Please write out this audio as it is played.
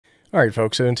Alright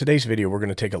folks, so in today's video we're going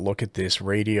to take a look at this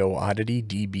Radioddity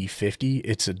DB50.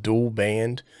 It's a dual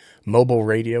band mobile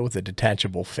radio with a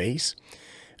detachable face.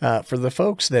 For the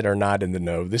folks that are not in the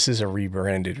know, this is a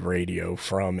rebranded radio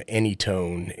from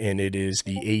Anytone, and it is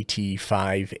the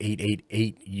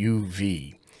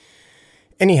AT5888UV.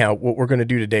 Anyhow, what we're going to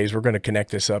do today is we're going to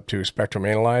connect this up to a spectrum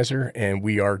analyzer, and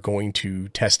we are going to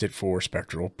test it for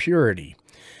spectral purity.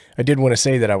 I did want to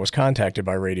say that I was contacted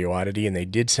by Radioddity, and they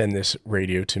did send this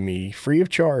radio to me free of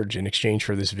charge in exchange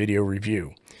for this video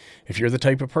review. If you're the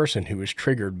type of person who is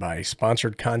triggered by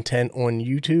sponsored content on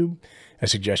YouTube, I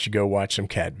suggest you go watch some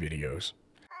cat videos.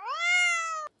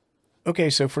 Okay,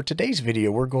 so for today's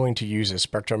video, we're going to use a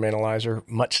spectrum analyzer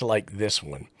much like this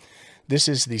one. This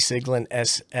is the Siglent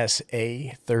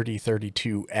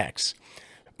SSA3032X.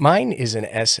 Mine is an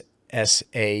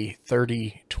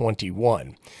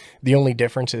SSA3021. The only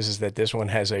difference is that this one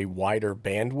has a wider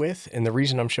bandwidth, and the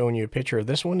reason I'm showing you a picture of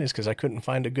this one is because I couldn't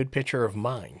find a good picture of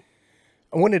mine.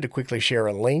 I wanted to quickly share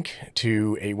a link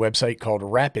to a website called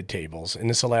Rapid Tables, and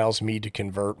this allows me to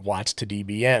convert watts to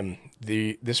dBm.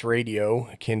 This radio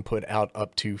can put out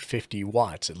up to 50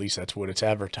 watts, at least that's what it's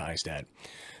advertised at.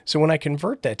 So when I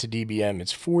convert that to dBm,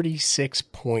 it's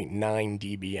 46.9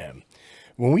 dBm.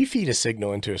 When we feed a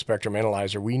signal into a spectrum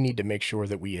analyzer, we need to make sure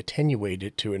that we attenuate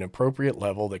it to an appropriate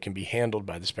level that can be handled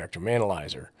by the spectrum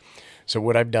analyzer. So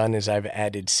what I've done is I've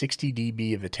added 60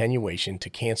 dB of attenuation to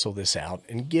cancel this out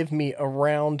and give me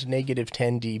around negative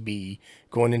 10 dB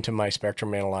going into my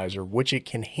spectrum analyzer, which it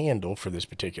can handle for this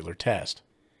particular test.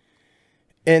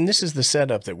 And this is the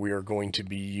setup that we are going to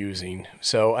be using.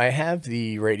 So I have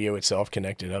the radio itself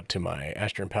connected up to my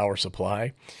Astron power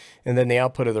supply, and then the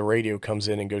output of the radio comes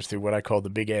in and goes through what I call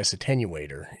the big ass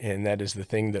attenuator, and that is the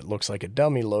thing that looks like a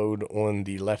dummy load on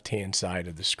the left hand side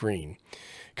of the screen.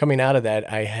 Coming out of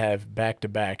that, I have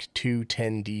back-to-back two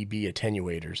 10 dB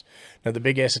attenuators. Now the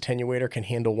big ass attenuator can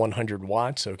handle 100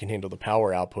 watts, so it can handle the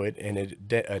power output, and it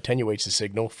attenuates the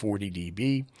signal 40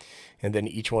 dB. And then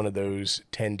each one of those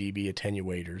 10 dB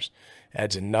attenuators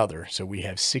adds another. So we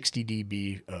have 60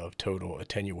 dB of total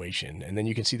attenuation. And then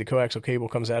you can see the coaxial cable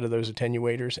comes out of those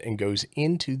attenuators and goes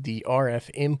into the RF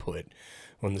input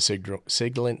on the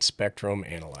Siglent spectrum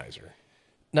analyzer.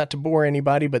 Not to bore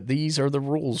anybody, but these are the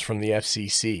rules from the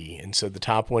FCC. And so the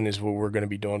top one is what we're going to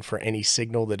be doing for any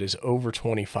signal that is over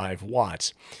 25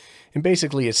 watts. And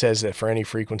basically it says that for any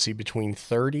frequency between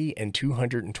 30 and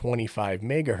 225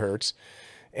 megahertz,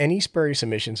 any spurious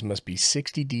emissions must be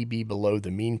 60 dB below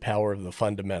the mean power of the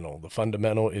fundamental. The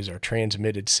fundamental is our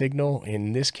transmitted signal.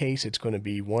 In this case, it's going to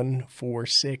be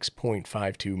 146.52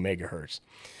 megahertz.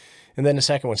 And then the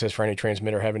second one says for any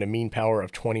transmitter having a mean power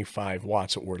of 25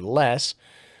 watts or less,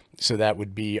 so that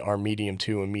would be our medium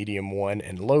 2 and medium 1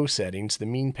 and low settings, the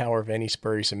mean power of any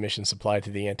spurious emission supplied to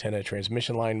the antenna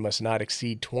transmission line must not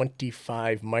exceed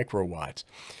 25 microwatts,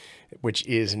 which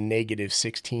is negative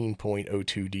 16.02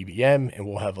 dBm, and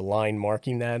we'll have a line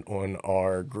marking that on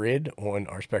our grid on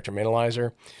our spectrum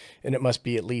analyzer, and it must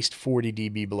be at least 40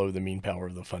 dB below the mean power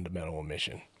of the fundamental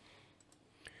emission.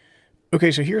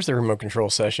 Okay, so here's the remote control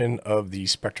session of the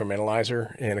spectrum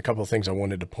analyzer, and a couple of things I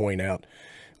wanted to point out.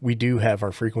 We do have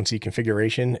our frequency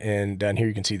configuration, and down here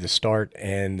you can see the start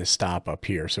and the stop up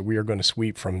here. So we are going to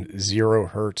sweep from 0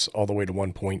 hertz all the way to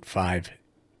 1.5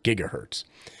 gigahertz.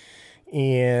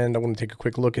 And I want to take a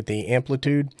quick look at the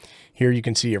amplitude. Here you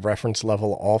can see a reference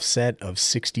level offset of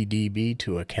 60 dB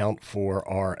to account for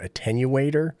our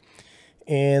attenuator.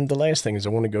 And the last thing is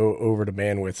I want to go over to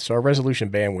bandwidth. So our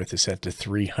resolution bandwidth is set to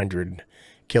 300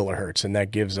 kilohertz, and that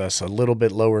gives us a little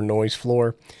bit lower noise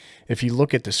floor. If you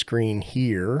look at the screen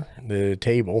here, the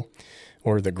table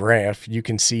or the graph, you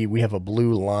can see we have a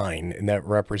blue line, and that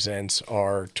represents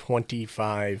our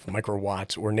 25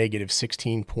 microwatts or negative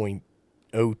 16.02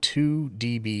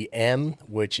 dBm,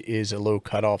 which is a low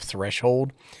cutoff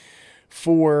threshold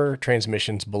for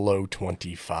transmissions below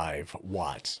 25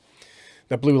 watts.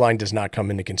 That blue line does not come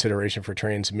into consideration for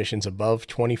transmissions above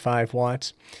 25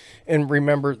 watts. And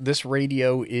remember, this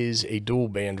radio is a dual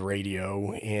band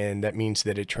radio, and that means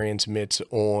that it transmits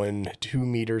on 2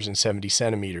 meters and 70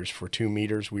 centimeters. For 2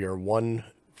 meters, we are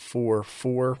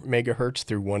 144 megahertz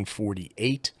through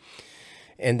 148.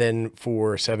 And then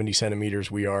for 70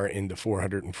 centimeters, we are in the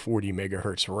 440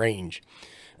 megahertz range.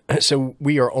 So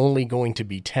we are only going to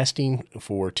be testing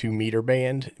for 2 meter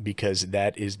band because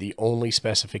that is the only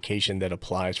specification that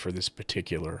applies for this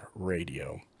particular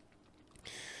radio.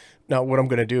 Now what I'm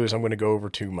going to do is I'm going to go over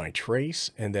to my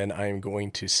trace, and then I'm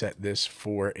going to set this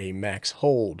for a max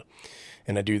hold.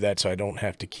 And I do that so I don't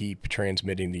have to keep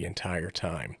transmitting the entire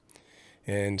time.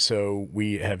 And so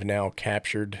we have now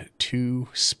captured 2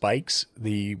 spikes.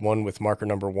 The one with marker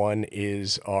number 1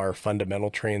 is our fundamental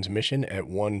transmission at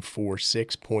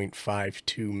 146.52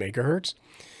 megahertz.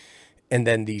 And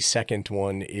then the second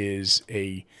one is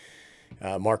a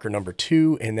marker number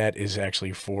 2, and that is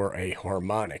actually for a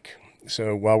harmonic.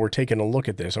 So while we're taking a look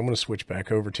at this, I'm going to switch back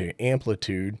over to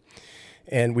amplitude.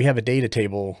 And we have a data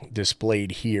table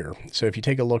displayed here. So if you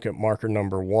take a look at marker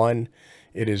number 1,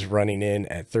 it is running in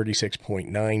at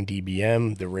 36.9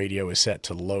 dBm. The radio is set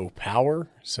to low power.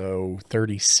 So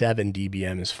 37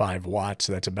 dBm is 5 watts.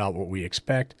 So that's about what we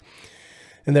expect.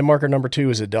 And then marker number 2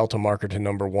 is a delta marker to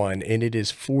number 1, and it is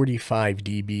 45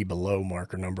 dB below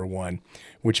marker number 1,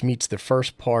 which meets the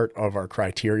first part of our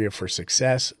criteria for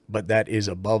success, but that is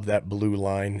above that blue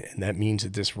line, and that means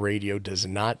that this radio does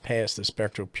not pass the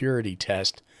spectral purity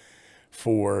test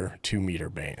for 2-meter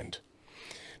band.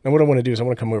 Now what I want to do is I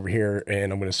want to come over here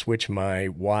and I'm going to switch my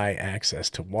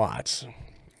y-axis to watts,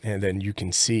 and then you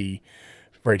can see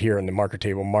right here in the marker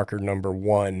table, marker number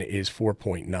 1 is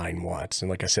 4.9 watts. And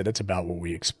like I said, that's about what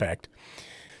we expect.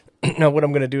 Now what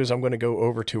I'm going to do is I'm going to go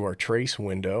over to our trace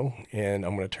window and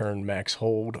I'm going to turn max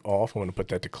hold off. I'm going to put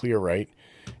that to clear right.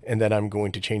 And then I'm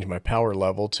going to change my power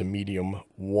level to medium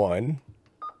 1.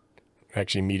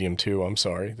 Actually medium 2, I'm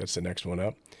sorry. That's the next one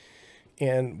up.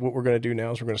 And what we're going to do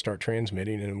now is we're going to start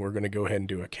transmitting and we're going to go ahead and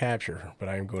do a capture. But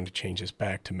I am going to change this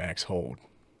back to max hold.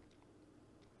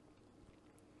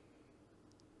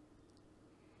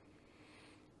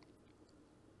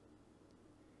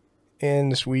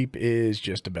 And the sweep is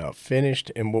just about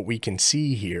finished. And what we can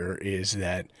see here is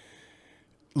that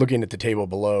looking at the table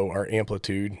below, our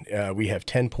amplitude, we have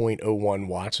 10.01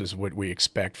 watts is what we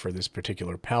expect for this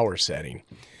particular power setting.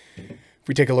 If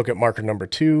we take a look at marker number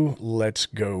 2, let's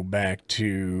go back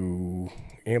to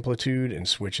amplitude and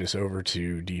switch this over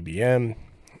to dBm.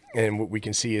 And what we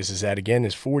can see is that again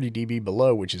is 40 dB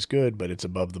below, which is good, but it's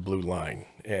above the blue line.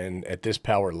 And at this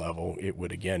power level, it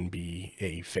would again be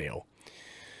a fail.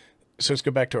 So let's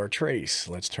go back to our trace.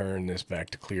 Let's turn this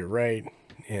back to clear right.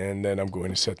 And then I'm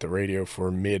going to set the radio for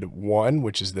mid 1,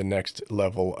 which is the next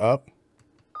level up.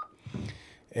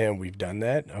 And we've done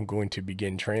that. I'm going to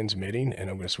begin transmitting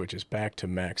and I'm going to switch this back to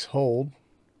max hold.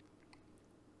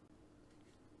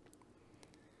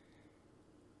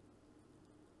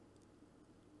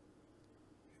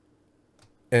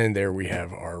 And there we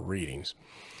have our readings.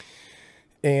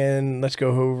 And let's go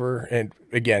over, and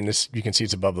again, this you can see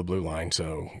it's above the blue line,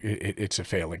 so it's a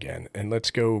fail again. And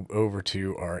let's go over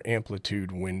to our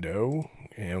amplitude window,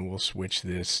 and we'll switch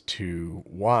this to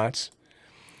watts.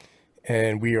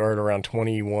 And we are at around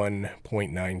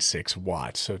 21.96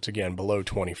 watts, so it's again below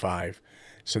 25.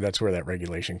 So that's where that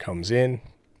regulation comes in.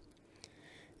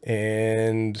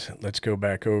 And let's go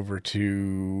back over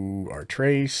to our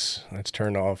trace. Let's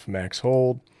turn off max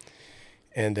hold.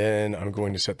 And then I'm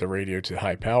going to set the radio to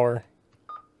high power.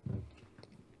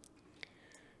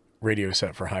 Radio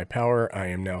set for high power. I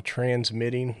am now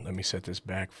transmitting. Let me set this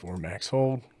back for max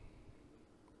hold.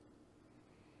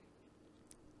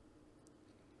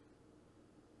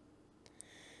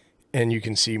 And you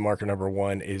can see marker number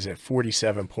 1 is at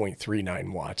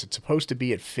 47.39 watts. It's supposed to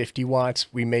be at 50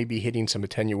 watts. We may be hitting some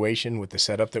attenuation with the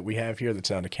setup that we have here that's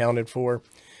not accounted for.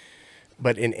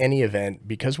 But in any event,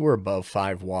 because we're above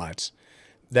 5 watts,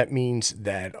 that means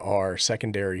that our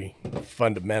secondary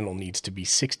fundamental needs to be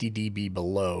 60 dB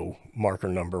below marker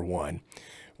number 1.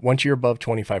 Once you're above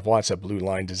 25 watts, that blue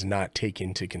line does not take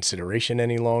into consideration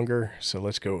any longer. So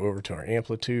let's go over to our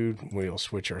amplitude. We'll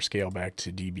switch our scale back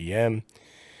to dBm.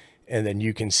 And then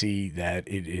you can see that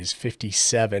it is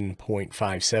 57.57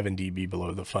 dB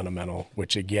below the fundamental,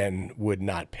 which again would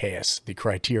not pass the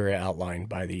criteria outlined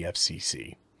by the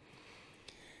FCC.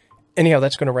 Anyhow,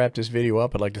 that's going to wrap this video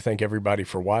up. I'd like to thank everybody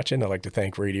for watching. I'd like to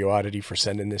thank Radioddity for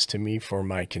sending this to me for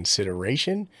my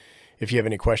consideration. If you have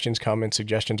any questions, comments,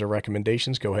 suggestions, or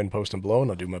recommendations, go ahead and post them below,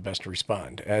 and I'll do my best to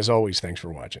respond. As always, thanks for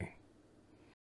watching.